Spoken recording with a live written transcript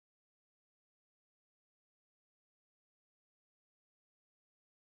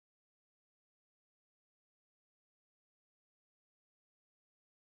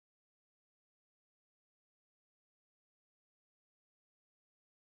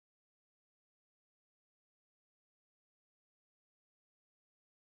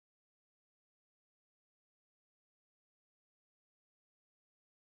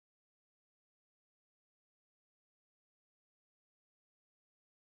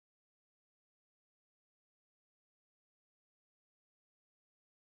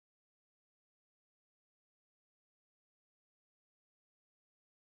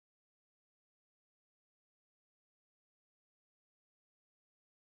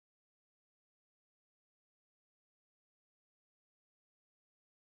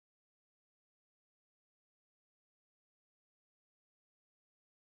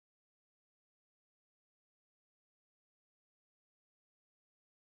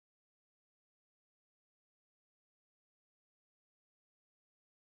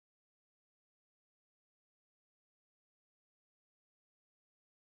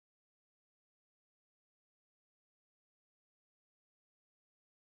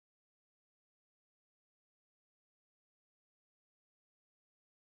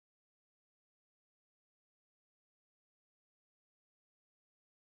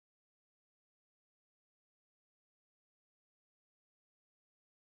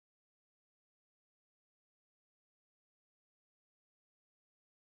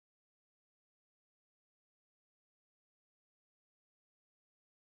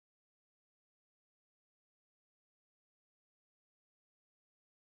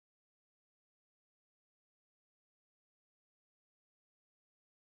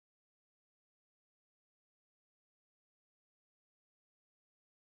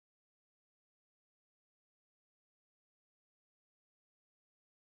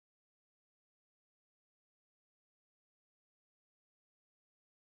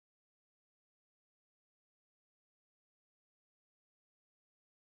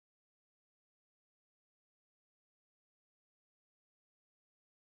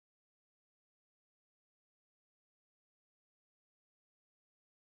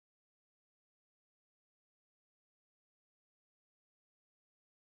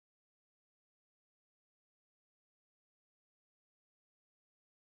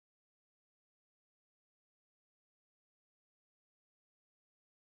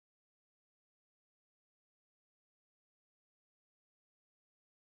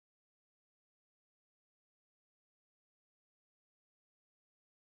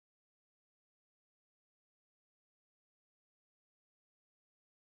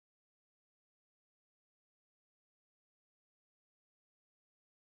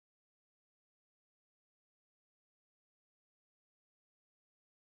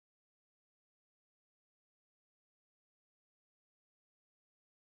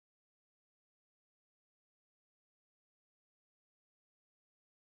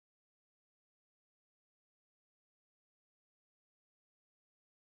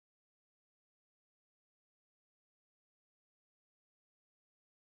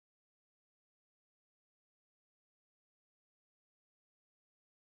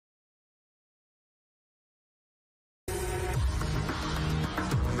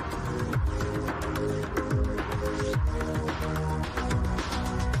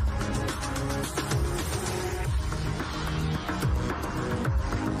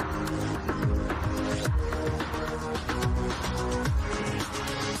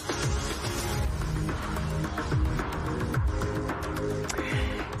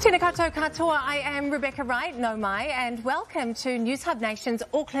Tēnā koutou katoa, I am Rebecca Wright, no mai, and welcome to Newshub Nation's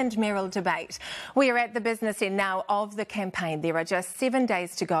Auckland Mayoral debate. We are at the business end now of the campaign. There are just 7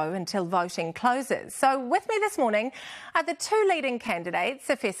 days to go until voting closes. So with me this morning are the two leading candidates.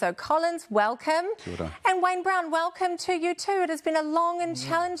 Efeso Collins, welcome. Kia ora. And Wayne Brown, welcome to you too. It has been a long and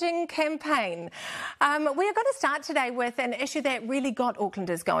challenging campaign. We are going to start today with an issue that really got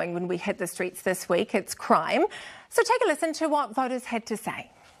Aucklanders going when we hit the streets this week. It's crime. So take a listen to what voters had to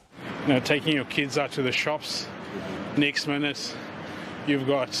say. You know, taking your kids out to the shops, next minute you've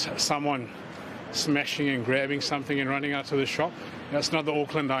got someone smashing and grabbing something and running out to the shop. That's not the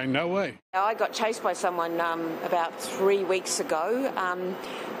Auckland I know, eh? I got chased by someone about 3 weeks ago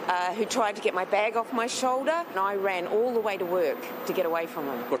who tried to get my bag off my shoulder, and I ran all the way to work to get away from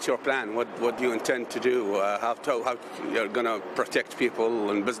him. What's your plan? What do you intend to do? How you're going to protect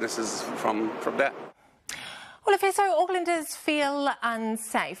people and businesses from that? Well, Efeso, Aucklanders feel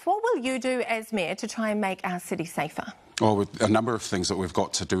unsafe. What will you do as Mayor to try and make our city safer? Well, with a number of things that we've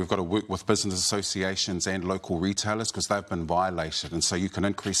got to do. We've got to work with business associations and local retailers because they've been violated. And so you can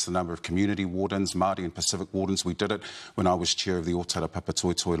increase the number of community wardens, Māori and Pacific wardens. We did it when I was chair of the Otara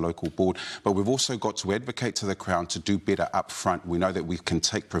Papatoetoe local board. But we've also got to advocate to the Crown to do better up front. We know that we can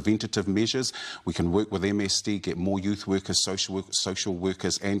take preventative measures. We can work with MSD, get more youth workers, social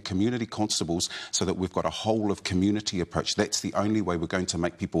workers and community constables so that we've got a whole of community approach. That's the only way we're going to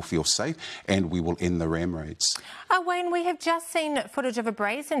make people feel safe, and we will end the ram raids. Wayne, we have just seen footage of a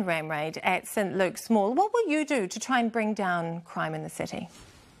brazen ram raid at St Luke's Mall. What will you do to try and bring down crime in the city?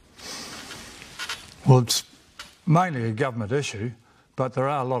 Well, it's mainly a government issue, but there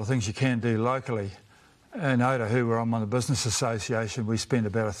are a lot of things you can do locally. In Otahu, where I'm on the Business Association, we spend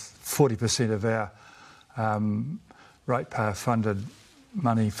about 40% of our ratepayer-funded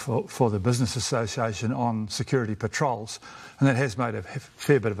money for the Business Association on security patrols, and that has made a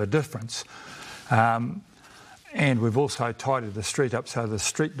fair bit of a difference. And we've also tidied the street up so the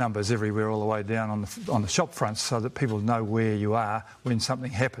street numbers everywhere all the way down on the shop fronts so that people know where you are when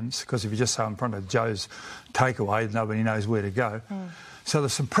something happens, because if you just say in front of Joe's takeaway, nobody knows where to go. So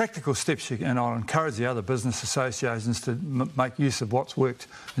there's some practical steps, and I'll encourage the other business associations to make use of what's worked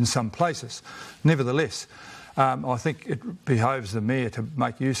in some places. Nevertheless, I think it behoves the Mayor to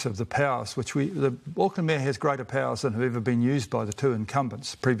make use of the powers which the Auckland Mayor has greater powers than have ever been used by the two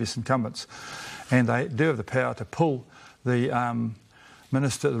incumbents, previous incumbents, and they do have the power to pull the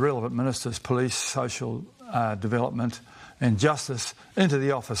relevant ministers, police, social development and justice into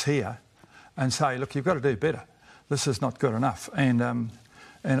the office here and say, look, you've got to do better. This is not good enough. And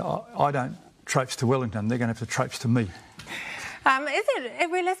I don't traipse to Wellington, they're going to have to traipse to me. Is it a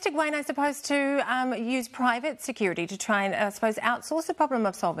realistic, Wayne, I suppose, to use private security to try and, outsource the problem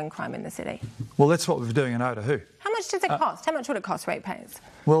of solving crime in the city? Well, that's what we're doing in Otahu. How much does it cost? How much would it cost ratepayers?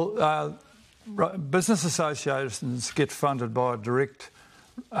 Well, business associations get funded by a direct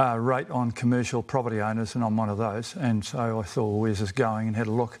rate on commercial property owners, and I'm one of those. And so I thought, well, where's this going, and had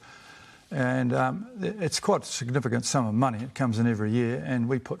a look. And it's quite a significant sum of money. It comes in every year, and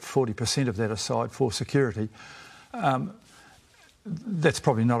we put 40% of that aside for security. That's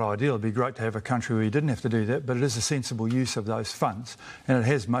probably not ideal. It'd be great to have a country where you didn't have to do that, but it is a sensible use of those funds, and it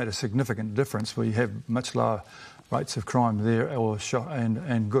has made a significant difference. We have much lower rates of crime there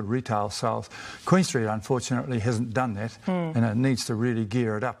and good retail sales. Queen Street, unfortunately, hasn't done that, and it needs to really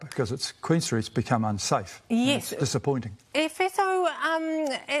gear it up because Queen Street's become unsafe. Yes. It's disappointing. So,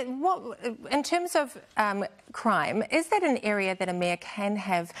 in terms of crime, is that an area that a mayor can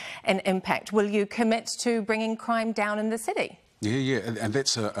have an impact? Will you commit to bringing crime down in the city? Yeah, and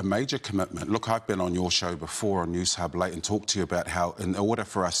that's a major commitment. Look, I've been on your show before on Newshub Late and talked to you about how in order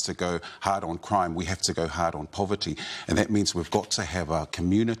for us to go hard on crime, we have to go hard on poverty. And that means we've got to have a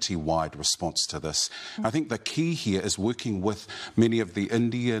community-wide response to this. I think the key here is working with many of the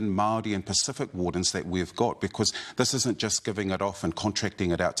Indian, Māori and Pacific wardens that we've got, because this isn't just giving it off and contracting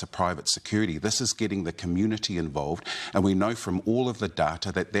it out to private security. This is getting the community involved. And we know from all of the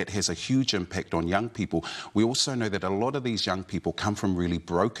data that that has a huge impact on young people. We also know that a lot of these young people come from really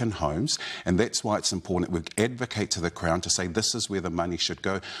broken homes, and that's why it's important we advocate to the Crown to say this is where the money should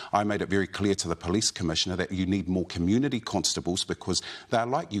go. I made it very clear to the Police Commissioner that you need more community constables because they're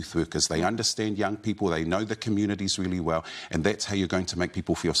like youth workers. They understand young people, they know the communities really well, and that's how you're going to make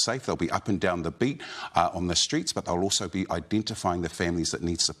people feel safe. They'll be up and down the beat on the streets, but they'll also be identifying the families that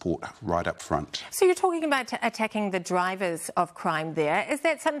need support right up front. So you're talking about attacking the drivers of crime there. Is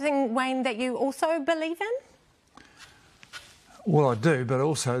that something, Wayne, that you also believe in? Well, I do, but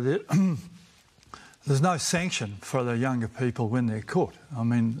also there's no sanction for the younger people when they're caught. I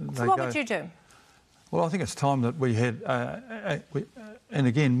mean, so what would you do? Well, I think it's time that we had, and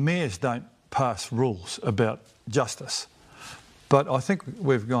again, mayors don't pass rules about justice, but I think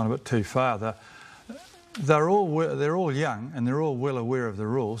we've gone a bit too far. They're all young and they're all well aware of the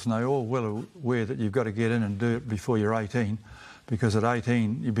rules, and they're all well aware that you've got to get in and do it before you're 18, because at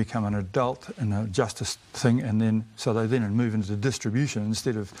 18 you become an adult in a justice thing, and then so they then move into distribution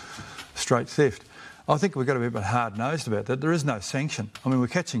instead of straight theft. I think we've got to be a bit hard-nosed about that. There is no sanction. I mean, we're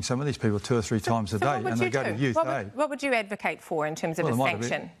catching some of these people 2 or 3 times a day, and they go to youth aid. What would you advocate for in terms of a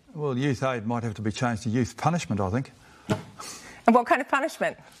sanction? Well, youth aid might have to be changed to youth punishment, I think. And what kind of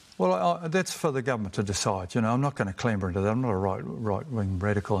punishment? Well, that's for the government to decide. You know, I'm not going to clamber into that. I'm not a right-wing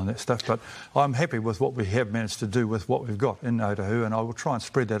radical and that stuff, but I'm happy with what we have managed to do with what we've got in Otahu, and I will try and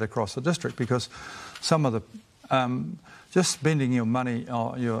spread that across the district, because some of the... just spending your money,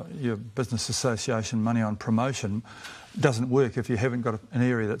 your business association money on promotion doesn't work if you haven't got an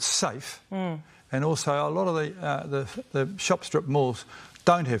area that's safe. And also a lot of the shop strip malls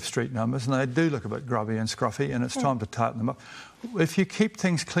don't have street numbers, and they do look a bit grubby and scruffy, and it's time to tighten them up. If you keep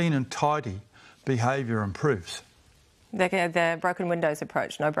things clean and tidy, behaviour improves. The broken windows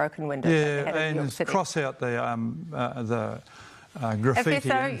approach, no broken windows. Yeah, and cross out the graffiti.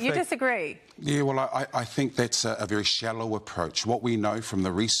 Efeso, you disagree? Yeah, well, I think that's a very shallow approach. What we know from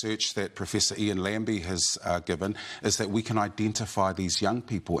the research that Professor Ian Lambie has given is that we can identify these young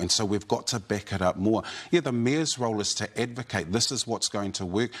people, and so we've got to back it up more. Yeah, the mayor's role is to advocate. This is what's going to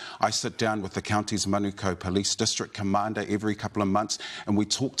work. I sit down with the county's Manukau Police District Commander every couple of months, and we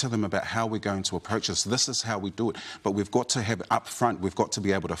talk to them about how we're going to approach this. This is how we do it. But we've got to have up front, we've got to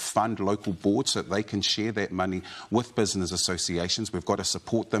be able to fund local boards so that they can share that money with business associations. We've got to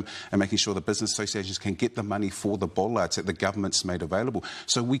support them and making sure the business associations can get the money for the bollards that the government's made available.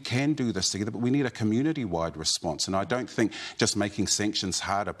 So we can do this together, but we need a community-wide response. And I don't think just making sanctions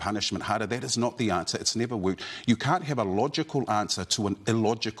harder, punishment harder, that is not the answer. It's never worked. You can't have a logical answer to an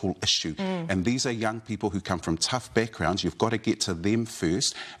illogical issue. And these are young people who come from tough backgrounds. You've got to get to them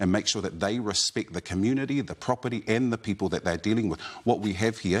first and make sure that they respect the community, the property and the people that they're dealing with. What we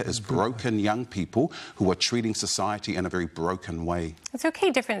have here is broken young people who are treating society in a very broken way. So a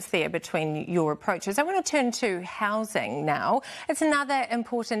key difference there between your approaches. I want to turn to housing now. It's another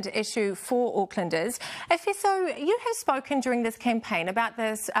important issue for Aucklanders. Efeso, you have spoken during this campaign about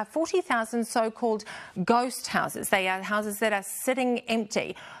this 40,000 so-called ghost houses. They are houses that are sitting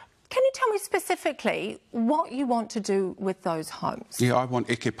empty. Can you tell me specifically what you want to do with those homes? Yeah, I want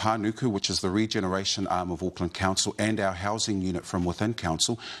Eke Pānuku, which is the regeneration arm of Auckland Council, and our housing unit from within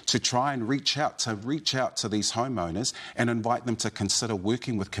Council, to try and reach out to these homeowners and invite them to consider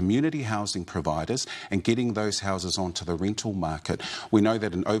working with community housing providers and getting those houses onto the rental market. We know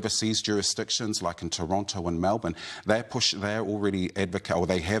that in overseas jurisdictions, like in Toronto and Melbourne, they're already advocate, or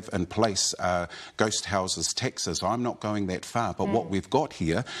they have in place ghost houses taxes. I'm not going that far, but what we've got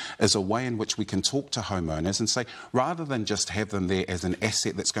here is a way in which we can talk to homeowners and say, rather than just have them there as an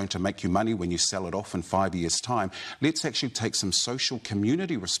asset that's going to make you money when you sell it off in 5 years' time, let's actually take some social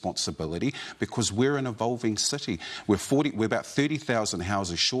community responsibility, because we're an evolving city. We're about 30,000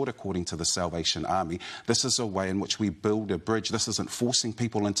 houses short, according to the Salvation Army. This is a way in which we build a bridge. This isn't forcing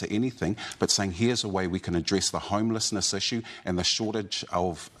people into anything, but saying here's a way we can address the homelessness issue and the shortage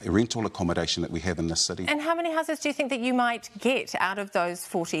of rental accommodation that we have in the city. And how many houses do you think that you might get out of those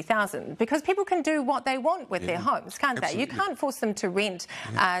 40,000? Because people can do what they want with their homes, can't they? You can't force them to rent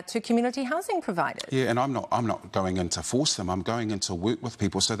to community housing providers. Yeah, and I'm not going in to force them. I'm going in to work with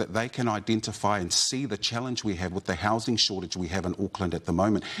people so that they can identify and see the challenge we have with the housing shortage we have in Auckland at the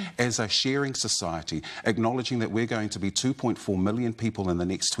moment as a sharing society, acknowledging that we're going to be 2.4 million people in the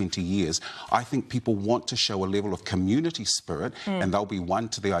next 20 years. I think people want to show a level of community spirit, and they'll be won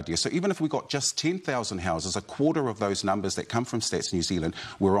to the idea. So even if we got just 10,000 houses, a quarter of those numbers that come from Stats New Zealand,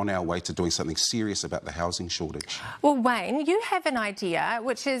 we're on our way to doing something serious about the housing shortage. Well, Wayne, you have an idea,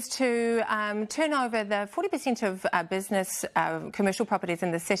 which is to turn over the 40% of business commercial properties in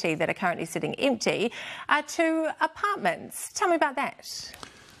the city that are currently sitting empty to apartments. Tell me about that.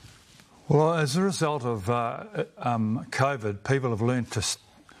 Well, as a result of COVID, people have learned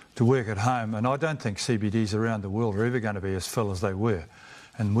to work at home, and I don't think CBDs around the world are ever going to be as full as they were.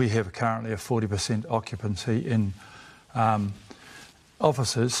 And we have currently a 40% occupancy in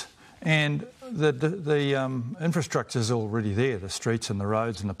offices, and the infrastructure is already there. The streets and the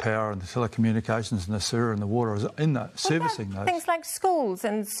roads and the power and the telecommunications and the sewer and the water is in the servicing those. Things like schools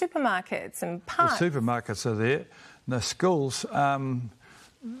and supermarkets and parks. The supermarkets are there. The schools,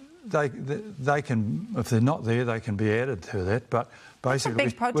 they can, if they're not there, they can be added to that. But basically,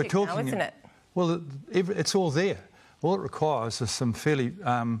 it's a big project now, isn't it? Well, it's all there. All it requires is some fairly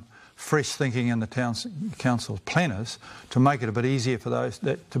fresh thinking in the council planners to make it a bit easier for those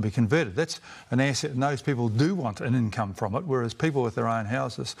to be converted. That's an asset, and those people do want an income from it, whereas people with their own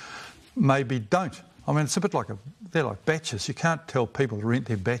houses maybe don't. I mean, it's a bit like they're like batches. You can't tell people to rent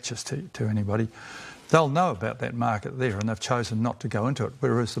their batches to anybody. They'll know about that market there, and they've chosen not to go into it,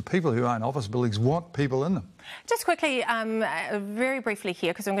 whereas the people who own office buildings want people in them. Just quickly, very briefly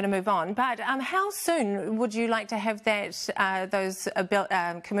here, because I'm going to move on, but how soon would you like to have those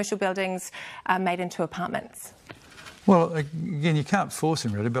commercial buildings made into apartments? Well, again, you can't force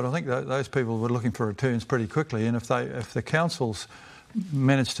them really, but I think those people were looking for returns pretty quickly, and if the councils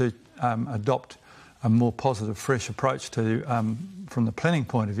manage to adopt a more positive, fresh approach to from the planning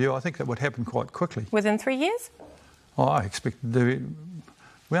point of view, I think that would happen quite quickly. Within 3 years? Oh, I expect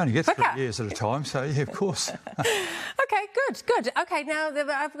we only get 3 years at a time, so yeah, of course. Okay, good. Okay, now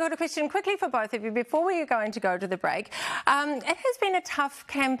I've got a question quickly for both of you before we are going to go to the break. It has been a tough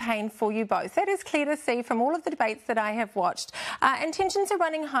campaign for you both. That is clear to see from all of the debates that I have watched. Intentions are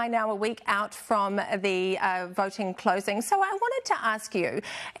running high now, a week out from the voting closing. So I wanted to ask you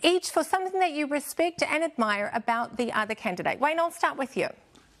each for something that you respect and admire about the other candidate. Wayne, I'll start with you.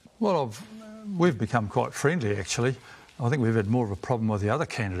 Well, we've become quite friendly, actually. I think we've had more of a problem with the other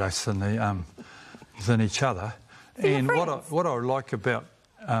candidates than each other. So and what I like about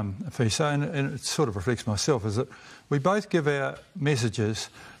Efeso, and it sort of reflects myself, is that we both give our messages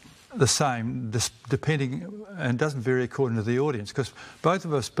the same, depending, and doesn't vary according to the audience, because both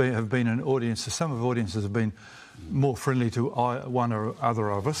of us have been in audiences. Some of the audiences have been more friendly to one or other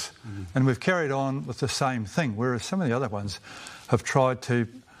of us, and we've carried on with the same thing, whereas some of the other ones have tried to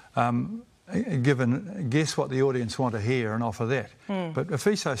guess what the audience want to hear and offer that. But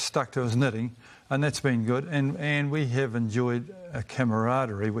Efeso stuck to his knitting, and that's been good. And we have enjoyed a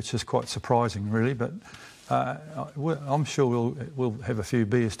camaraderie, which is quite surprising, really. But I'm sure we'll have a few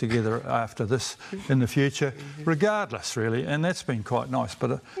beers together after this in the future, regardless, really. And that's been quite nice.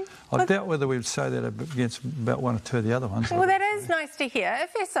 But I doubt whether we'd say that against about one or two of the other ones. Well, that is nice to hear.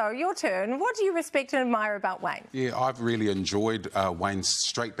 Efeso, your turn. What do you respect and admire about Wayne? Yeah, I've really enjoyed Wayne's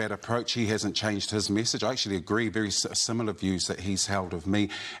straight bat approach. He hasn't changed his message. I actually agree, very similar views that he's held of me.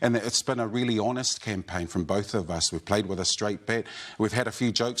 And it's been a really honest campaign from both of us. We've played with a straight bat. We've had a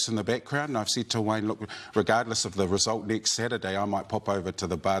few jokes in the background. And I've said to Wayne, look, regardless of the result next Saturday, I might pop over to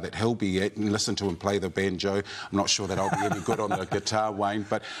the bar that he'll be at and listen to him play the banjo. I'm not sure that I'll be any good on the guitar, Wayne,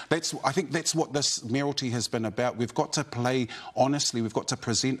 but I think that's what this mayoralty has been about. We've got to play honestly. We've got to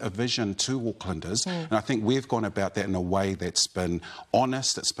present a vision to Aucklanders, and I think we've gone about that in a way that's been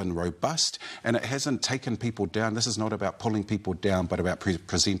honest, it's been robust, and it hasn't taken people down. This is not about pulling people down, but about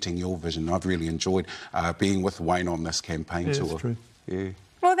presenting your vision. I've really enjoyed being with Wayne on this campaign tour. That's true. Yeah.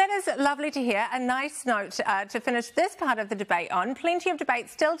 Well, that is lovely to hear. A nice note to finish this part of the debate on. Plenty of debate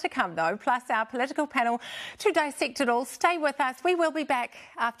still to come, though, plus our political panel to dissect it all. Stay with us. We will be back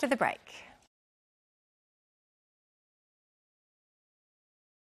after the break.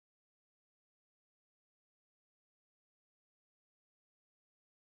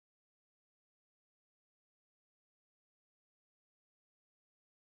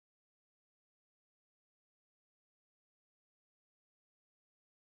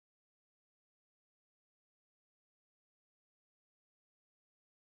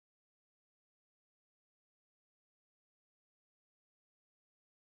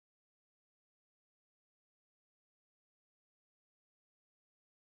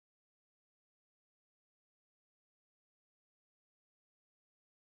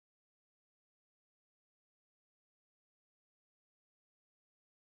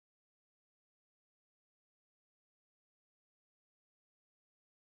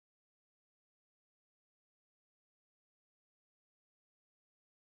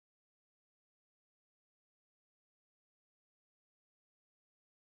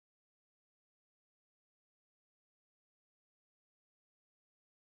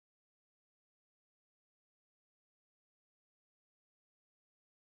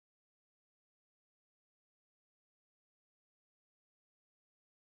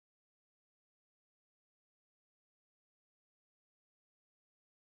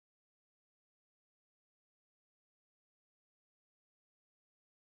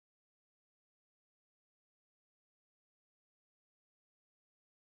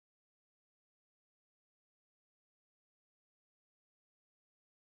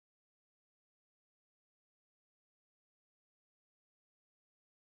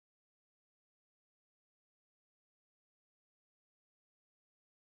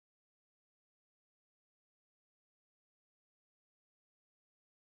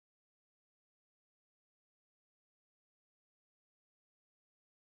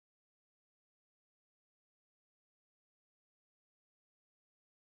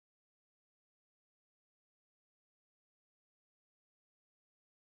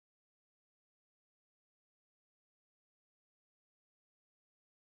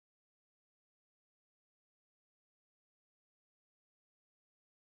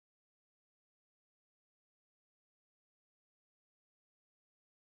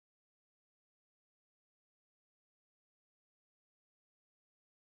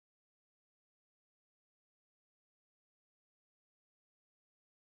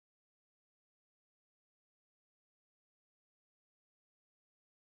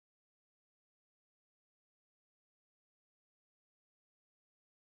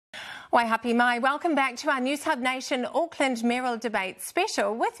 Wai hapi mai. Welcome back to our Newshub Nation Auckland Mayoral debate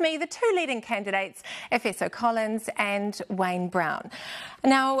special. With me, the two leading candidates, Efeso Collins and Wayne Brown.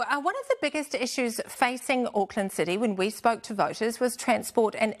 Now, one of the biggest issues facing Auckland City when we spoke to voters was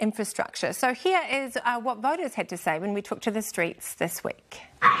transport and infrastructure. So here is what voters had to say when we took to the streets this week.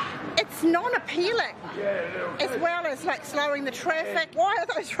 It's non-appealing, as well as slowing the traffic. Why are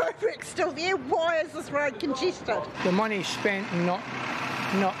those roadworks still there? Why is this road congested? The money spent and not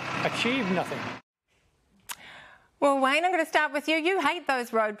achieve nothing. Well, Wayne, I'm going to start with you. You hate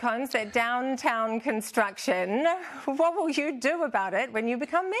those road cones, that downtown construction. What will you do about it when you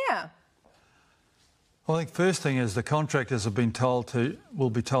become mayor? Well, I think first thing is the contractors will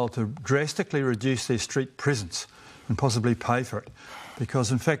be told to drastically reduce their street presence and possibly pay for it,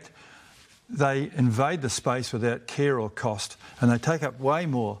 because in fact they invade the space without care or cost, and they take up way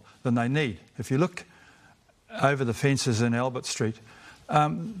more than they need. If you look over the fences in Albert Street,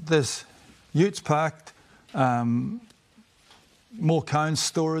 there's utes parked, more cones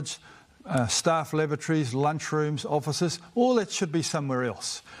storage, staff lavatories, lunchrooms, offices. All that should be somewhere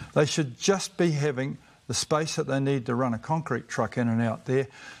else. They should just be having the space that they need to run a concrete truck in and out there,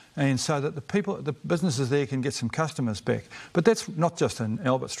 and so that the businesses there can get some customers back. But that's not just in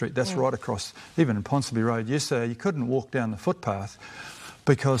Albert Street, that's right across, even in Ponsonby Road yesterday, you couldn't walk down the footpath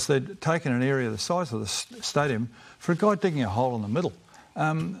because they'd taken an area the size of the stadium for a guy digging a hole in the middle.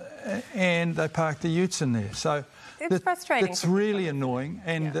 And they parked the utes in there. So it's frustrating. It's really annoying.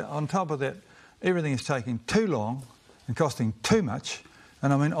 And on top of that, everything is taking too long and costing too much.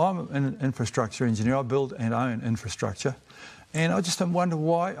 And I mean, I'm an infrastructure engineer. I build and own infrastructure. And I just wonder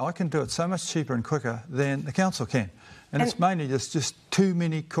why I can do it so much cheaper and quicker than the council can. And it's mainly just too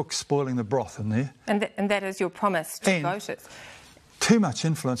many cooks spoiling the broth in there. And that is your promise to voters. Too much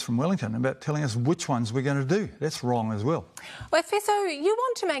influence from Wellington about telling us which ones we're going to do. That's wrong as well. Well, Efeso, you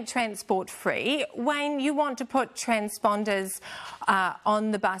want to make transport free. Wayne, you want to put transponders on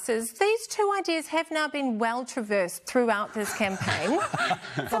the buses. These two ideas have now been well traversed throughout this campaign.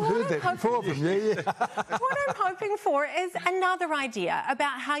 I've heard that before from you, What I'm hoping for is another idea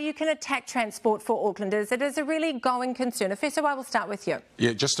about how you can attack transport for Aucklanders. It is a really going concern. Efeso, I will start with you.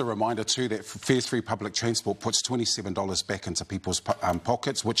 Yeah, just a reminder too that fares-free public transport puts $27 back into people's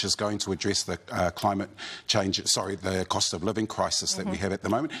pockets, which is going to address the the cost of living crisis that we have at the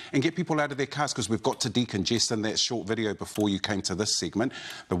moment, and get people out of their cars, because we've got to decongest. In that short video before you came to this segment,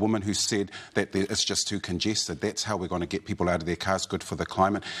 the woman who said that it's just too congested, that's how we're going to get people out of their cars, good for the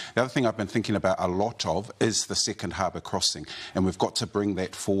climate. The other thing I've been thinking about a lot of is the second harbour crossing, and we've got to bring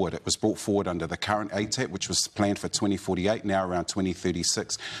that forward. It was brought forward under the current ATAP, which was planned for 2048, now around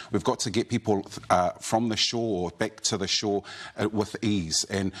 2036. We've got to get people from the shore or back to the shore with ease.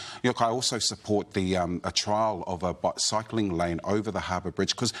 And I also support the a trial of a cycling lane over the harbour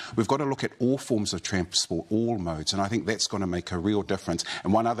bridge, because we've got to look at all forms of transport, all modes, and I think that's going to make a real difference.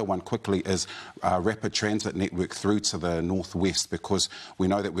 And one other one quickly is rapid transit network through to the northwest, because we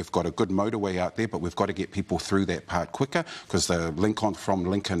know that we've got a good motorway out there, but we've got to get people through that part quicker, because the link on from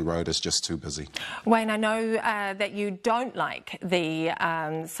Lincoln Road is just too busy. Wayne, I know that you don't like the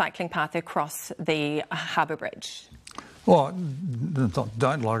cycling path across the harbour bridge. Well, I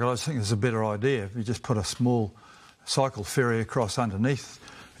don't like it. I think it's a better idea if you just put a small cycle ferry across underneath.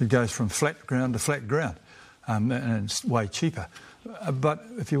 It goes from flat ground to flat ground, and it's way cheaper. But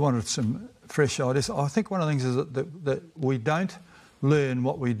if you wanted some fresh ideas, I think one of the things is that we don't learn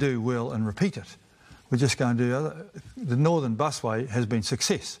what we do well and repeat it. We're just going to do the Northern Busway has been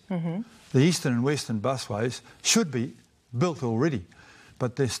success. The Eastern and Western busways should be built already,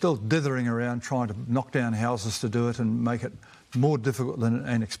 but they're still dithering around trying to knock down houses to do it and make it more difficult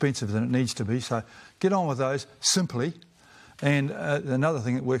and expensive than it needs to be. So get on with those simply. And another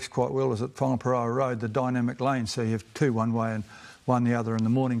thing that works quite well is at Whangaparāoa Road, the dynamic lane. So you have two one way and one the other in the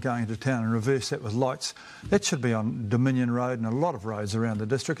morning going into town, and reverse that with lights. That should be on Dominion Road and a lot of roads around the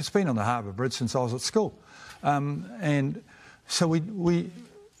district. It's been on the Harbour Bridge since I was at school. And so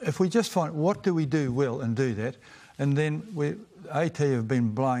if we just find what do we do well and do that, and then AT have been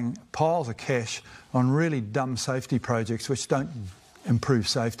blowing piles of cash on really dumb safety projects which don't improve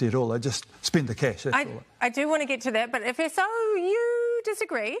safety at all. They just spend the cash. I do want to get to that, but if so, you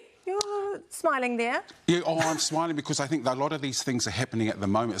disagree. You're smiling there. Yeah, I'm smiling because I think that a lot of these things are happening at the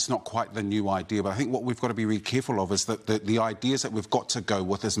moment. It's not quite the new idea, but I think what we've got to be really careful of is that the ideas that we've got to go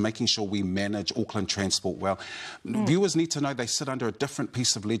with is making sure we manage Auckland transport well. Viewers need to know they sit under a different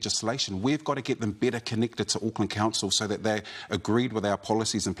piece of legislation. We've got to get them better connected to Auckland Council so that they're agreed with our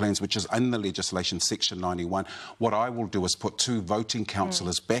policies and plans, which is in the legislation, Section 91. What I will do is put 2 voting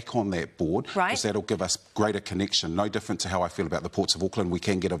councillors back on that board, because that'll give us greater connection, no different to how I feel about the Ports of Auckland. Auckland, we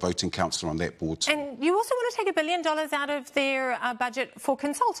can get a voting councillor on that board too. And you also want to take $1 billion out of their budget for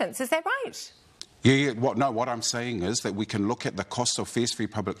consultants, is that right? Yeah. What I'm saying is that we can look at the cost of fares-free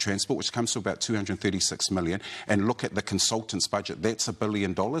public transport, which comes to about $236 million, and look at the consultants' budget. That's $1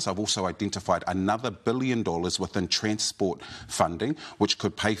 billion. I've also identified another $1 billion within transport funding, which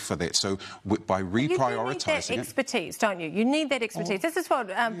could pay for that. So by reprioritising, you need that expertise, don't you? You need that expertise. This is what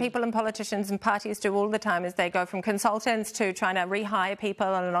people and politicians and parties do all the time, is they go from consultants to trying to rehire people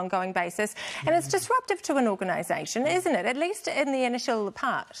on an ongoing basis, and it's disruptive to an organisation, isn't it? At least in the initial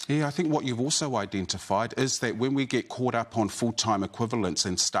part. Yeah, I think what you've also identified is that when we get caught up on full-time equivalents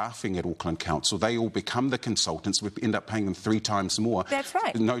and staffing at Auckland Council, they all become the consultants. We end up paying them 3 times more. That's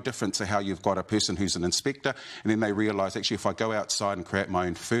right. No different to how you've got a person who's an inspector, and then they realise, actually, if I go outside and create my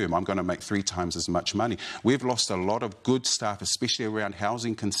own firm, I'm going to make 3 times as much money. We've lost a lot of good staff, especially around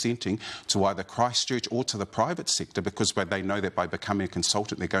housing consenting, to either Christchurch or to the private sector, because they know that by becoming a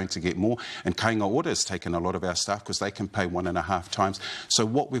consultant, they're going to get more. And Kainga Ora has taken a lot of our staff because they can pay 1.5 times. So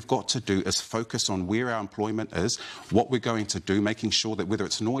what we've got to do is focus on where our employment is, what we're going to do, making sure that whether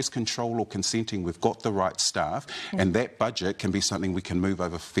it's noise control or consenting, we've got the right staff, and that budget can be something we can move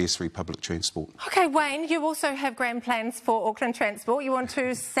over fares-free public transport. OK, Wayne, you also have grand plans for Auckland Transport. You want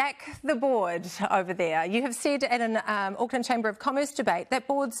to sack the board over there. You have said at an Auckland Chamber of Commerce debate that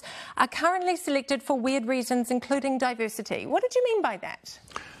boards are currently selected for weird reasons, including diversity. What did you mean by that?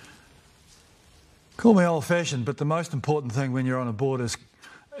 Call me old-fashioned, but the most important thing when you're on a board is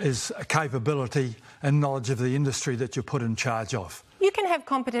capability and knowledge of the industry that you're put in charge of. You can have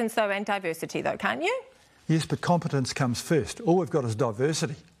competence, though, and diversity, though, can't you? Yes, but competence comes first. All we've got is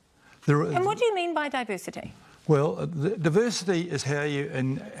diversity. And what do you mean by diversity? Well, diversity is how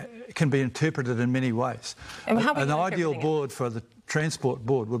can be interpreted in many ways. And how an ideal board for the Transport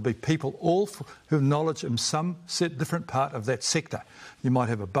Board would be people all who have knowledge in some different part of that sector. You might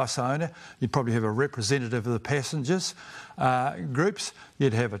have a bus owner, you'd probably have a representative of the passengers groups,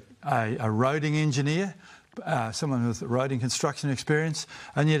 you'd have a roading engineer, someone with roading construction experience,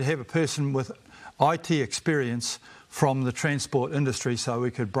 and you'd have a person with IT experience from the transport industry, so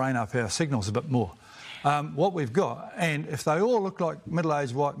we could brain up our signals a bit more. What we've got, and if they all look like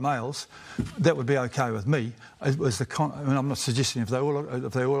middle-aged white males, that would be okay with me. I'm not suggesting if they all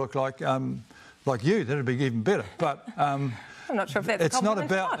look like you, that'd be even better. But I'm not sure if that's it's not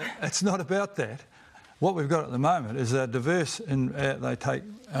about that. What we've got at the moment is they're diverse, and they take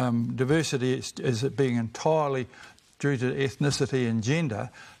diversity as it being entirely due to ethnicity and gender,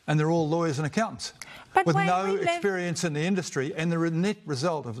 and they're all lawyers and accountants with no experience in the industry, and the net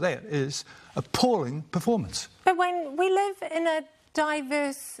result of that is appalling performance. But when we live in a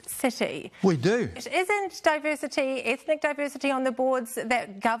diverse city... We do. Isn't diversity, ethnic diversity on the boards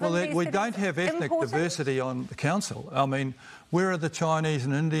that govern these cities? We don't have ethnic diversity on the council. I mean, where are the Chinese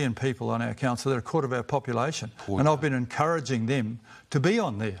and Indian people on our council? They're a quarter of our population. And I've been encouraging them to be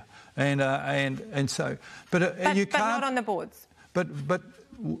on there. But not on the boards. But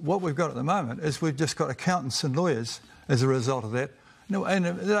what we've got at the moment is we've just got accountants and lawyers as a result of that. And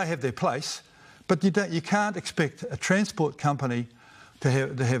they have their place, but you can't expect a transport company to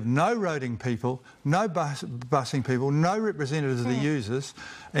have no roading people, no busing people, no representatives of the users,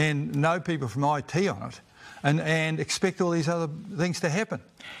 and no people from IT on it, and expect all these other things to happen.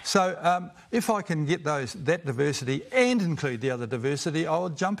 So if I can get that diversity and include the other diversity, I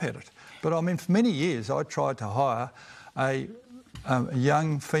would jump at it. But I mean, for many years I tried to hire a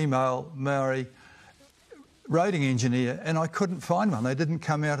young female Maori roading engineer, and I couldn't find one. They didn't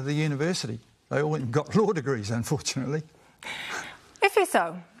come out of the university. They all went and got law degrees, unfortunately.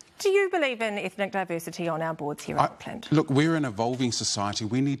 Efeso, do you believe in ethnic diversity on our boards here in Auckland? Look, we're an evolving society.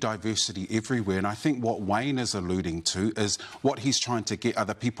 We need diversity everywhere. And I think what Wayne is alluding to is what he's trying to get are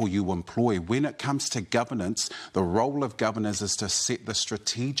the people you employ. When it comes to governance, the role of governors is to set the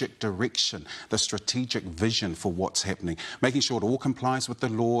strategic direction, the strategic vision for what's happening, making sure it all complies with the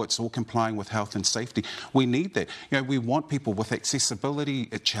law, it's all complying with health and safety. We need that. We want people with accessibility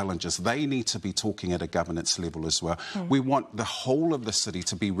challenges. They need to be talking at a governance level as well. We want the whole of the city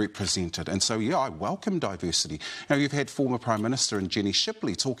to be represented. And so, I welcome diversity. You've had former Prime Minister and Jenny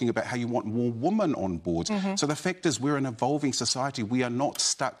Shipley talking about how you want more women on boards. So the fact is we're an evolving society. We are not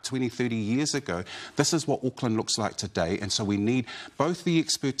stuck 20, 30 years ago. This is what Auckland looks like today. And so we need both the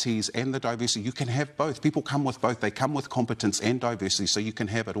expertise and the diversity. You can have both. People come with both. They come with competence and diversity, so you can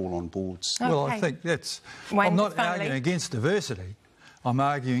have it all on boards. Okay. Well, I think I'm not arguing against diversity. I'm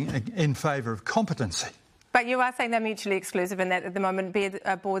arguing in favour of competency. But you are saying they're mutually exclusive and that at the moment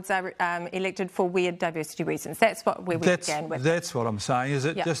boards are elected for weird diversity reasons. That's where we began with. That's what I'm saying. Is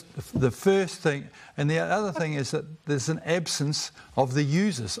it just the first thing? And the other thing is that there's an absence of the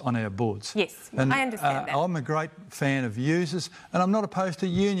users on our boards. Yes, and, I understand that. I'm a great fan of users, and I'm not opposed to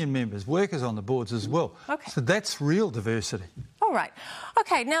union members, workers on the boards as well. Okay. So that's real diversity. All right.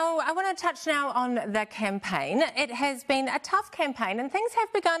 Okay, now I want to touch now on the campaign. It has been a tough campaign and things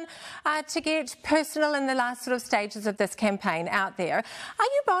have begun to get personal in the last sort of stages of this campaign out there. Are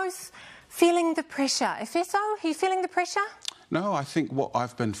you both feeling the pressure? Efeso, are you feeling the pressure? No, I think what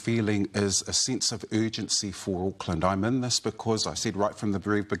I've been feeling is a sense of urgency for Auckland. I'm in this because I said right from the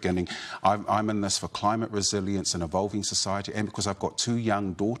very beginning, I'm in this for climate resilience and evolving society, and because I've got 2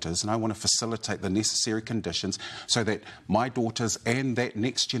 young daughters and I want to facilitate the necessary conditions so that my daughters and that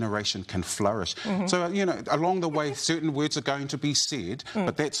next generation can flourish. So, you know, along the way, certain words are going to be said,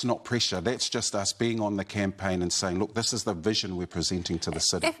 but that's not pressure. That's just us being on the campaign and saying, look, this is the vision we're presenting to the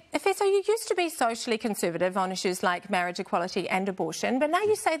city. Efeso, you used to be socially conservative on issues like marriage equality and abortion, but now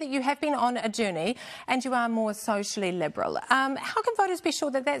you say that you have been on a journey and you are more socially liberal. How can voters be sure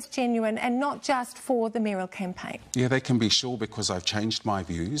that that's genuine and not just for the mayoral campaign? Yeah, they can be sure because I've changed my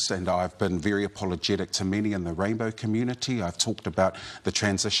views and I've been very apologetic to many in the rainbow community. I've talked about the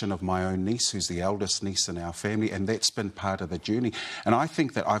transition of my own niece, who's the eldest niece in our family, and that's been part of the journey. And I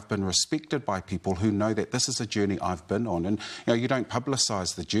think that I've been respected by people who know that this is a journey I've been on. And you know, you don't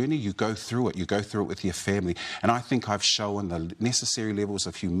publicise the journey, you go through it. You go through it with your family. And I think I've shown the necessary levels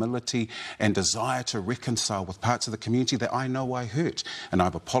of humility and desire to reconcile with parts of the community that I know I hurt. And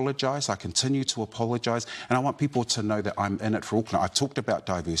I've apologised, I continue to apologise, and I want people to know that I'm in it for Auckland. I've talked about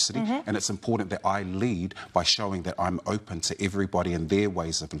diversity, and it's important that I lead by showing that I'm open to everybody and their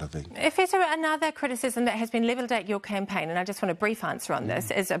ways of living. Efeso, another criticism that has been levelled at your campaign, and I just want a brief answer on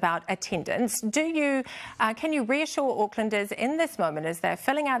this, is about attendance. Can you reassure Aucklanders in this moment as they're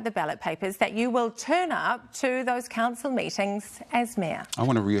filling out the ballot papers that you will turn up to those council meetings as mayor? I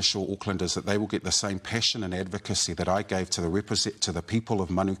want to reassure Aucklanders that they will get the same passion and advocacy that I gave to the people of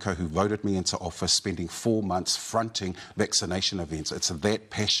Manukau who voted me into office, spending 4 months fronting vaccination events. It's that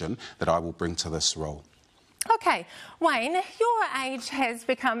passion that I will bring to this role. OK, Wayne, your age has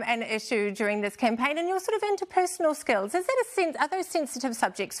become an issue during this campaign and you're sort of interpersonal skills. Is that are those sensitive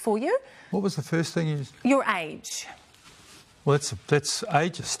subjects for you? What was the first thing you... Your age. Well, that's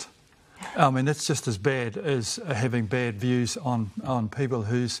ageist. I mean, that's just as bad as having bad views on people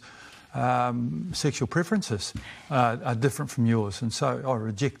whose sexual preferences are different from yours. And so I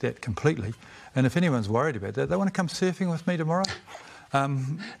reject that completely. And if anyone's worried about that, they want to come surfing with me tomorrow.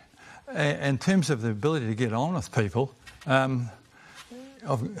 In terms of the ability to get on with people, I'm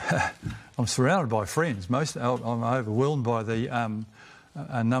surrounded by friends. I'm overwhelmed by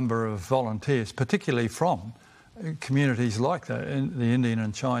a number of volunteers, particularly from communities like the Indian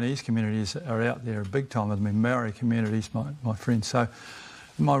and Chinese communities are out there big time with me. Maori communities, my friends. So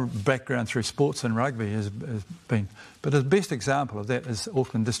my background through sports and rugby has been... But the best example of that is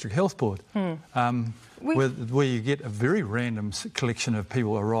Auckland District Health Board, where you get a very random collection of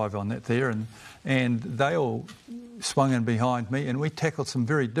people arrive on that there, and they all swung in behind me, and we tackled some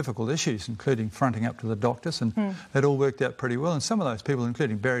very difficult issues, including fronting up to the doctors, and it all worked out pretty well. And some of those people,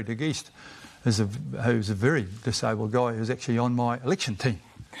 including Barry de Geest, who's a very disabled guy who's actually on my election team.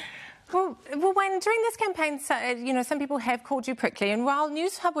 Well, Wayne, during this campaign, some people have called you prickly, and while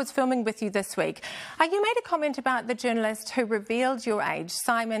Newshub was filming with you this week, you made a comment about the journalist who revealed your age,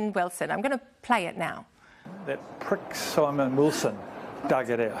 Simon Wilson. I'm going to play it now. That prick Simon Wilson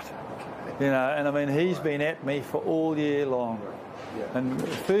dug it out, and I mean, he's been at me for all year long. And the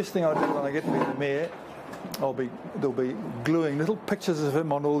first thing I do when I get to be the mayor, they'll be gluing little pictures of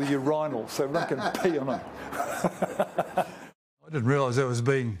him on all the urinals so everyone can pee on him. I didn't realise that was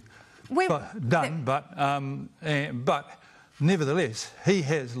being done, but nevertheless, he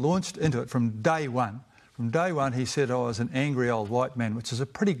has launched into it from day one. From day one, he said I was an angry old white man, which is a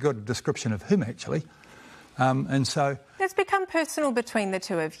pretty good description of him, actually. And so it's become personal between the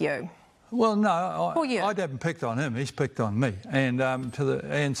two of you. Well, no, I haven't picked on him. He's picked on me,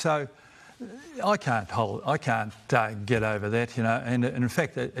 and so I can't get over that, And in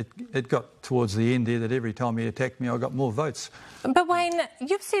fact, it got towards the end there that every time he attacked me, I got more votes. But Wayne,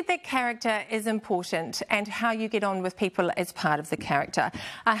 you've said that character is important, and how you get on with people is part of the character.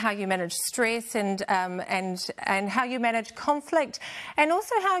 How you manage stress and how you manage conflict, and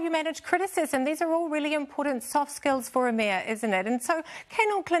also how you manage criticism. These are all really important soft skills for a mayor, isn't it? And so,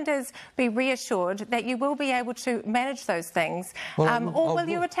 can Aucklanders be reassured that you will be able to manage those things, or will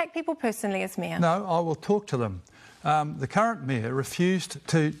you attack people personally as mayor? No, I will talk to them. The current mayor refused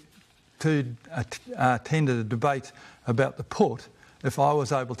to to attend a debate about the port if I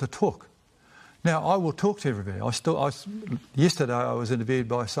was able to talk. Now, I will talk to everybody. Yesterday I was interviewed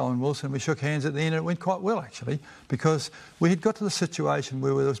by Simon Wilson. We shook hands at the end and it went quite well, actually, because we had got to the situation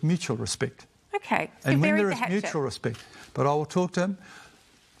where there was mutual respect. Okay. So and when there is mutual respect, but I will talk to him.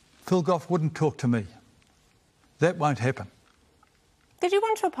 Phil Goff wouldn't talk to me. That won't happen. Did you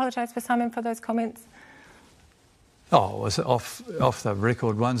want to apologise for Simon for those comments? Oh, it was off the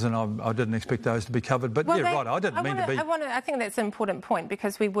record ones, and I didn't expect those to be covered. But yeah, right, I didn't mean to be. I think that's an important point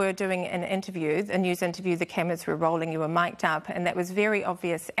because we were doing an interview, a news interview. The cameras were rolling, you were mic'd up, and that was very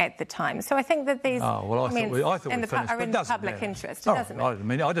obvious at the time. So I think that these comments are in the public interest. It doesn't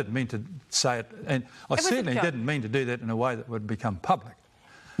matter. I didn't mean to say it, and I certainly didn't mean to do that in a way that would become public.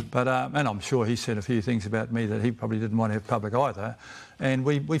 But and I'm sure he said a few things about me that he probably didn't want to have public either. And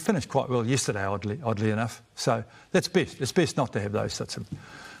we finished quite well yesterday, oddly enough. So that's best. It's best not to have those sorts of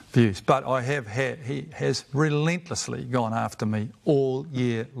views. But he has relentlessly gone after me all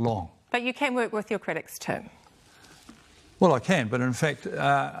year long. But you can work with your critics too. Well, I can, but in fact,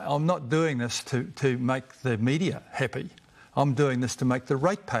 I'm not doing this to make the media happy. I'm doing this to make the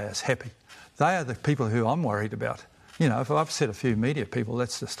ratepayers happy. They are the people who I'm worried about. You know, if I've said a few media people,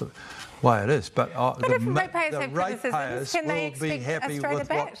 that's just the way it is. But the ratepayers will be happy with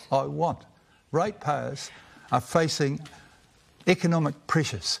what I want. Ratepayers are facing economic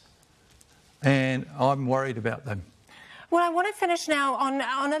pressures, and I'm worried about them. Well, I want to finish now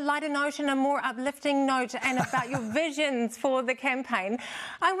on a lighter note and a more uplifting note and about your visions for the campaign.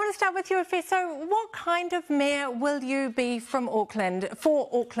 I want to start with you, Efeso. What kind of mayor will you be from Auckland, for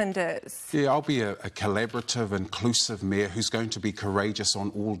Aucklanders? Yeah, I'll be a collaborative, inclusive mayor who's going to be courageous on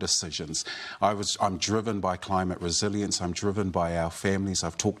all decisions. I'm driven by climate resilience. I'm driven by our families.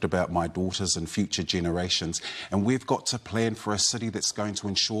 I've talked about my daughters and future generations. And we've got to plan for a city that's going to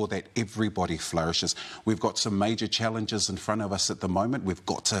ensure that everybody flourishes. We've got some major challenges in front of us at the moment. We've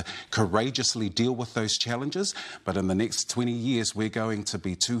got to courageously deal with those challenges, but in the next 20 years we're going to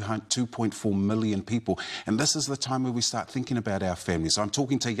be 2.4 million people, and this is the time where we start thinking about our families. I'm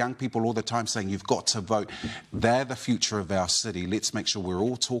talking to young people all the time saying you've got to vote. They're the future of our city. Let's make sure we're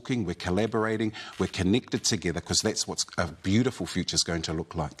all talking, we're collaborating, we're connected together, because that's what a beautiful future is going to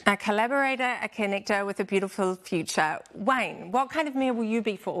look like. A collaborator, a connector with a beautiful future. Wayne, what kind of mayor will you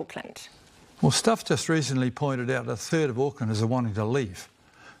be for Auckland? Well, Stuff just recently pointed out a third of Aucklanders are wanting to leave.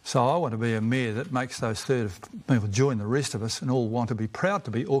 So I want to be a mayor that makes those third of people join the rest of us and all want to be proud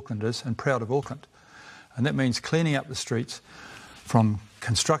to be Aucklanders and proud of Auckland. And that means cleaning up the streets from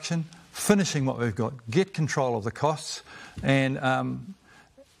construction, finishing what we've got, get control of the costs, and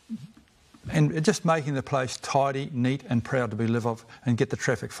just making the place tidy, neat and proud to be lived of, and get the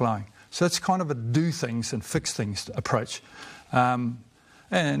traffic flowing. So it's kind of a do things and fix things approach.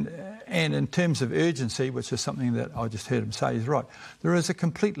 And in terms of urgency, which is something that I just heard him say is right, there is a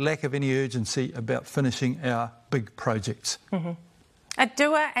complete lack of any urgency about finishing our big projects. Mm-hmm. A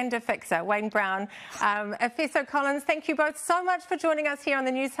doer and a fixer. Wayne Brown, Efeso Collins, thank you both so much for joining us here on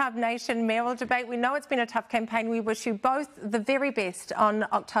the Newshub Nation Mayoral Debate. We know it's been a tough campaign. We wish you both the very best on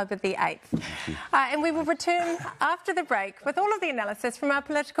October the 8th. And we will return after the break with all of the analysis from our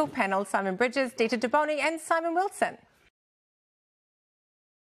political panel, Simon Bridges, Dita Deboni and Simon Wilson.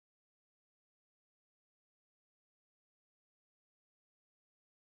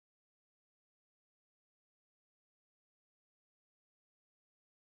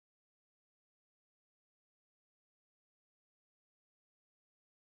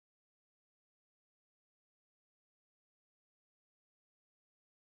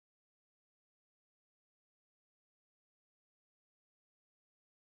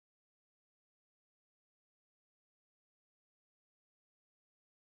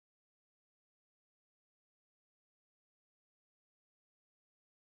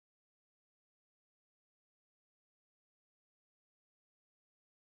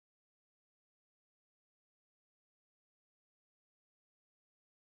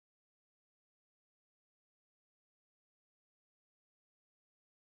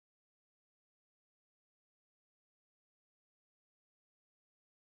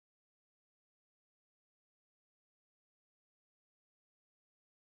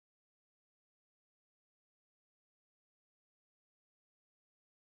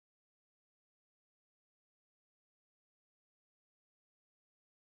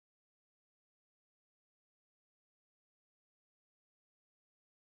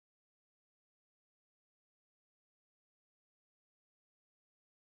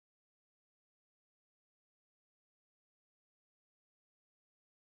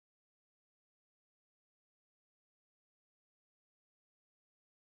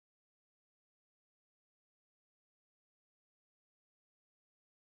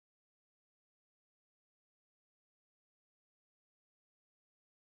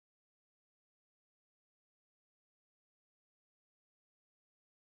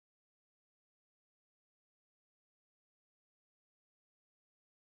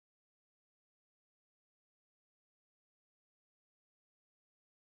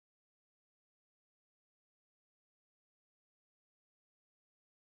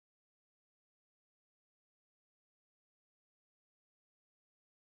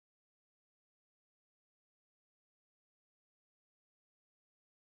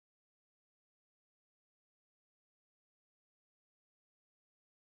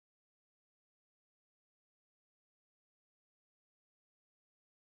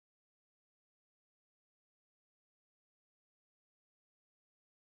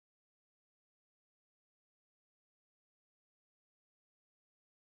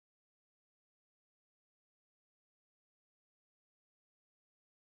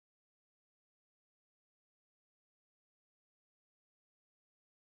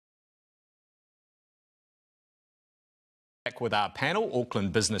 back with our panel,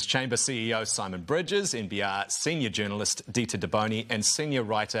 Auckland Business Chamber CEO Simon Bridges, NBR senior journalist Dita Deboni and senior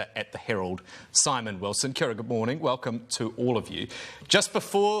writer at the Herald, Simon Wilson. Kia ora, good morning. Welcome to all of you. Just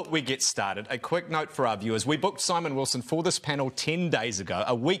before we get started, a quick note for our viewers. We booked Simon Wilson for this panel 10 days ago,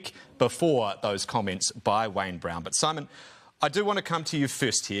 a week before those comments by Wayne Brown. But Simon, I do want to come to you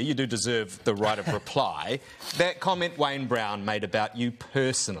first here. You do deserve the right of reply. That comment Wayne Brown made about you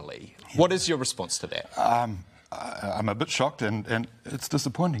personally, what is your response to that? I'm a bit shocked and it's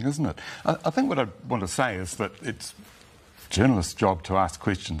disappointing, isn't it? I think what I want to say is that it's journalists' job to ask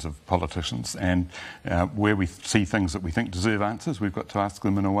questions of politicians, and where we see things that we think deserve answers, we've got to ask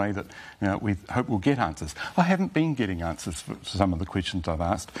them in a way that we hope we'll get answers. I haven't been getting answers for some of the questions I've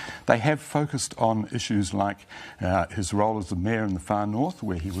asked. They have focused on issues like his role as the mayor in the far north,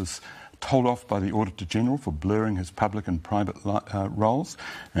 where he was told off by the Auditor General for blurring his public and private roles,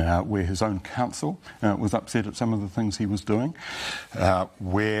 where his own council was upset at some of the things he was doing,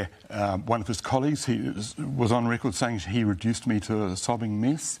 where one of his colleagues was on record saying he reduced me to a sobbing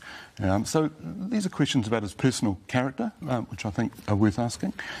mess. So these are questions about his personal character, which I think are worth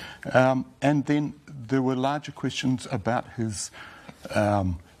asking. And then there were larger questions about his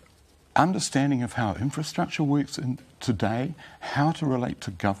understanding of how infrastructure works today, how to relate to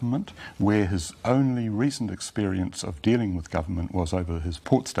government, where his only recent experience of dealing with government was over his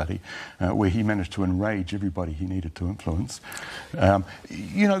port study, where he managed to enrage everybody he needed to influence.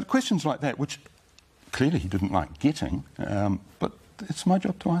 You know, questions like that, which clearly he didn't like getting, but it's my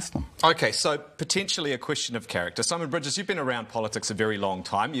job to ask them. OK, so potentially a question of character. Simon Bridges, you've been around politics a very long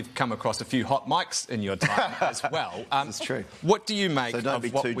time. You've come across a few hot mics in your time as well. That's true. What do you make so don't of be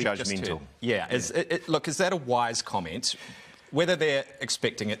what too we've judgmental. just heard? Yeah. Look, is that a wise comment? Whether they're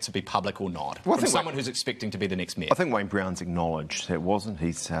expecting it to be public or not, well, from someone who's expecting to be the next mayor. I think Wayne Brown's acknowledged that it wasn't.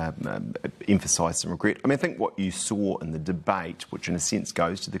 He's emphasised some regret. I mean, I think what you saw in the debate, which in a sense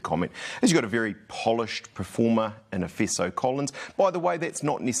goes to the comment, is you've got a very polished performer in Efeso Collins. By the way, that's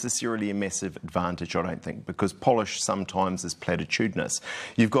not necessarily a massive advantage, I don't think, because polish sometimes is platitudinous.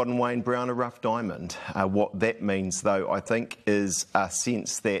 You've got in Wayne Brown a rough diamond. What that means, though, I think, is a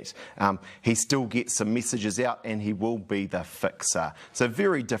sense that he still gets some messages out and he will be the fixer. So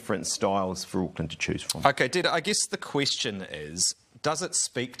very different styles for Auckland to choose from. OK, Dita, I guess the question is, does it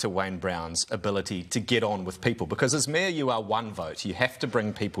speak to Wayne Brown's ability to get on with people? Because as mayor, you are one vote. You have to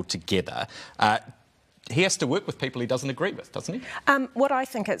bring people together. He has to work with people he doesn't agree with, doesn't he? What I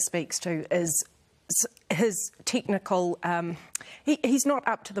think it speaks to is his technical... he's not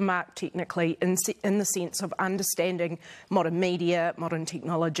up to the mark technically in the sense of understanding modern media, modern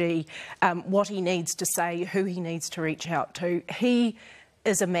technology, what he needs to say, who he needs to reach out to. He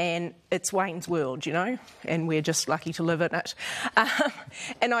is a man, it's Wayne's world, you know, and we're just lucky to live in it.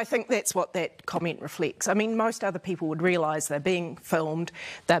 And I think that's what that comment reflects. I mean, most other people would realise they're being filmed,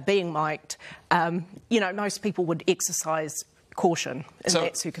 they're being mic'd. You know, most people would exercise caution in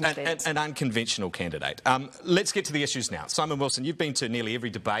that circumstance. An unconventional candidate. Let's get to the issues now. Simon Wilson, you've been to nearly every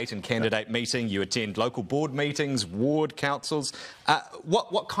debate and candidate meeting. You attend local board meetings, ward councils.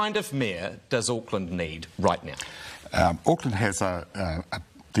 What kind of mayor does Auckland need right now? Auckland has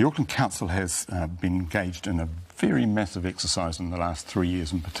the Auckland Council has been engaged in a very massive exercise in the last 3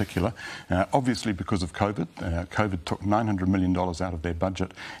 years in particular, obviously because of COVID. COVID took $900 million out of their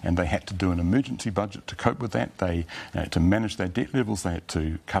budget and they had to do an emergency budget to cope with that. They had to manage their debt levels, they had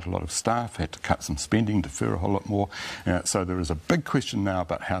to cut a lot of staff, had to cut some spending, defer a whole lot more. So there is a big question now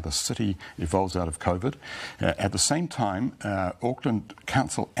about how the city evolves out of COVID. At the same time, Auckland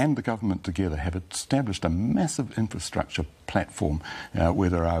Council and the government together have established a massive infrastructure platform where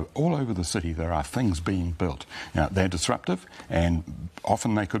there are, all over the city, there are things being built. They're disruptive and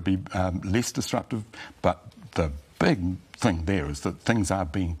often they could be less disruptive, but the big thing there is that things are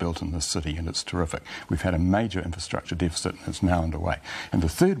being built in this city and it's terrific. We've had a major infrastructure deficit and it's now underway. And the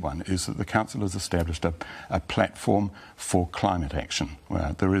third one is that the council has established a platform for climate action.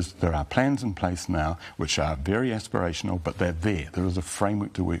 There are plans in place now which are very aspirational, but they're there. There is a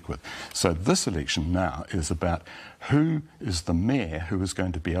framework to work with. So this election now is about who is the mayor who is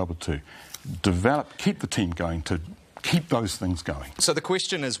going to be able to develop, keep the team going, to keep those things going. So the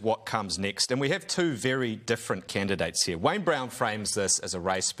question is what comes next, and we have two very different candidates here. Wayne Brown frames this as a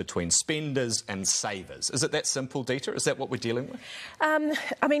race between spenders and savers. Is it that simple, Dita? Is that what we're dealing with?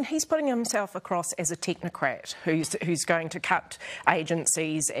 I mean, he's putting himself across as a technocrat who's going to cut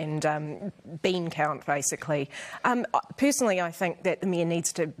agencies and bean count, basically. Personally, I think that the mayor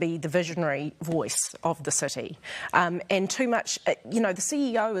needs to be the visionary voice of the city. And too much, you know, the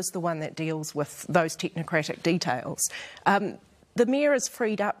CEO is the one that deals with those technocratic details. the Mayor is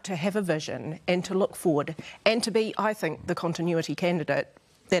freed up to have a vision and to look forward and to be, I think, the continuity candidate.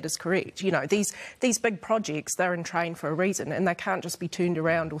 That is correct. You know, these big projects, they're in train for a reason, and they can't just be turned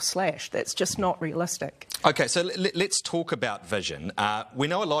around or slashed. That's just not realistic. OK, so let's talk about vision. We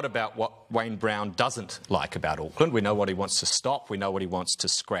know a lot about what Wayne Brown doesn't like about Auckland. We know what he wants to stop. We know what he wants to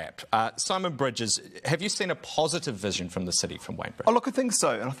scrap. Simon Bridges, have you seen a positive vision from the city from Wayne Brown? Oh, look, I think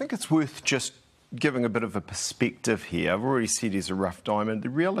so. And I think it's worth just giving a bit of a perspective here. I've already said he's a rough diamond. The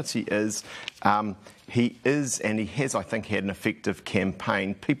reality is he is, and he has, I think, had an effective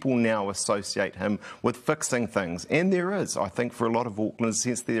campaign. People now associate him with fixing things. And there is, I think, for a lot of Aucklanders,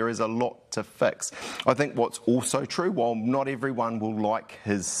 since there is a lot to fix. I think what's also true, while not everyone will like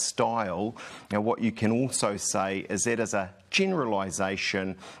his style, what you can also say is that as a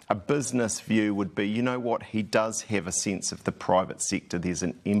generalisation, a business view would be, you know what, he does have a sense of the private sector. There's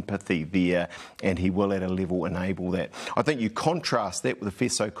an empathy there, and he will at a level enable that. I think you contrast that with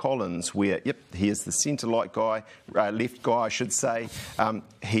Efeso Collins, where, yep, he is the centre-light guy, left guy, I should say.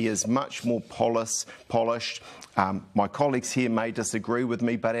 He is much more polished. My colleagues here may disagree with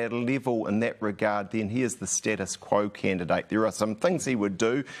me, but at a level in that regard, then he is the status quo candidate. There are some things he would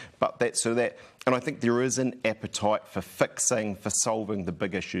do, but that's so that. And I think there is an appetite for fixing, for solving the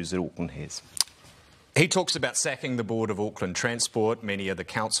big issues that Auckland has. He talks about sacking the Board of Auckland Transport, many of the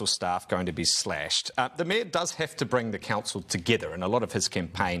council staff going to be slashed. The Mayor does have to bring the council together, and a lot of his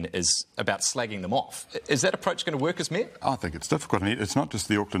campaign is about slagging them off. Is that approach going to work as Mayor? I think it's difficult. And it's not just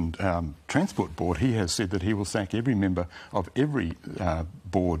the Auckland Transport Board. He has said that he will sack every member of every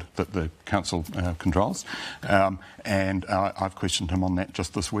board that the council controls. And I've questioned him on that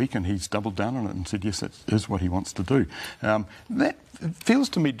just this week, and he's doubled down on it and said, yes, that is what he wants to do. That feels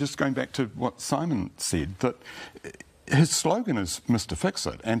to me, just going back to what Simon said, that his slogan is Mr.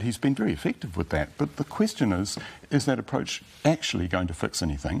 Fix-It, and he's been very effective with that. But the question is that approach actually going to fix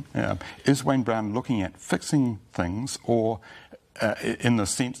anything? Is Wayne Brown looking at fixing things, or in the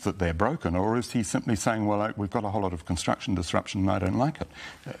sense that they're broken, or is he simply saying, well, we've got a whole lot of construction disruption and I don't like it?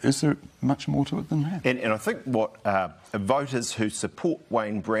 Is there much more to it than that? And I think what voters who support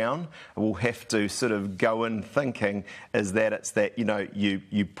Wayne Brown will have to sort of go in thinking is that it's that, you know,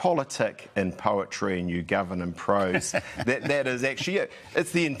 you politic in poetry and you govern in prose. that is actually it.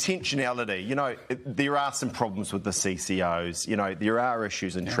 It's the intentionality. You know, there are some problems with the CCOs. You know, there are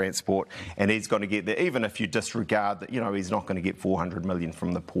issues in transport, and he's going to get there, even if you disregard that, you know, he's not going to get 400 million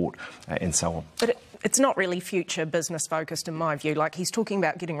from the port and so on. But it's not really future business focused in my view. Like, he's talking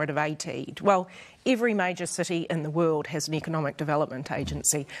about getting rid of AT. Well, every major city in the world has an economic development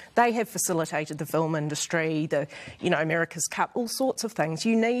agency. They have facilitated the film industry, America's Cup, all sorts of things.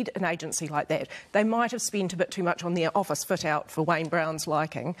 You need an agency like that. They might have spent a bit too much on their office fit-out for Wayne Brown's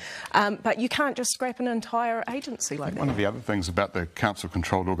liking, but you can't just scrap an entire agency like that. One of the other things about the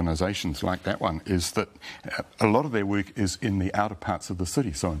council-controlled organisations like that one is that a lot of their work is in the outer parts of the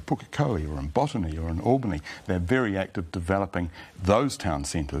city. So in Pukekohe or in Botany or in Albany, they're very active developing those town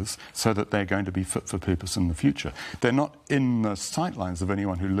centres so that they're going to be fit for purpose in the future. They're not in the sightlines of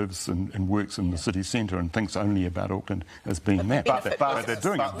anyone who lives and works in the city centre and thinks only about Auckland as being that. But they're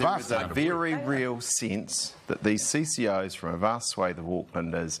doing a vast there is a very real sense that these CCOs from a vast swathe of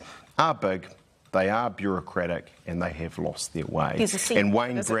Aucklanders are big, they are bureaucratic, and they have lost their way. And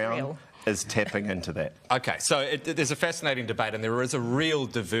Wayne Brown is tapping into that. OK, so there's a fascinating debate, and there is a real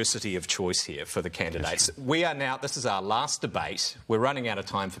diversity of choice here for the candidates. We are now, this is our last debate. We're running out of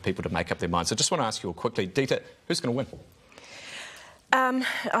time for people to make up their minds. So I just want to ask you all quickly, Dita, who's going to win?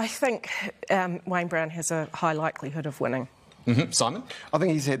 I think Wayne Brown has a high likelihood of winning. Simon? I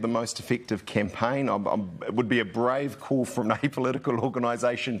think he's had the most effective campaign. It would be a brave call from a political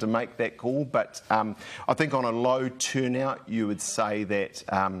organisation to make that call, but I think on a low turnout you would say that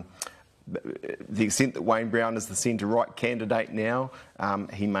the extent that Wayne Brown is the centre-right candidate now,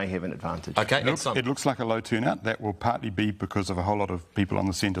 he may have an advantage. Okay, it looks like a low turnout. That will partly be because of a whole lot of people on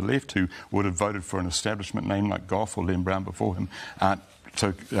the centre-left who would have voted for an establishment name like Gough or Len Brown before him,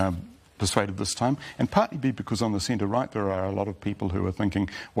 so persuaded this time, and partly be because on the centre-right there are a lot of people who are thinking,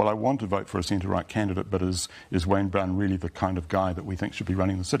 well, I want to vote for a centre-right candidate, but is Wayne Brown really the kind of guy that we think should be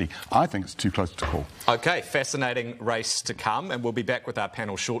running the city? I think it's too close to call. OK, fascinating race to come, and we'll be back with our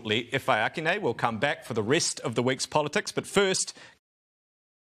panel shortly. Ife Akine will come back for the rest of the week's politics, but first,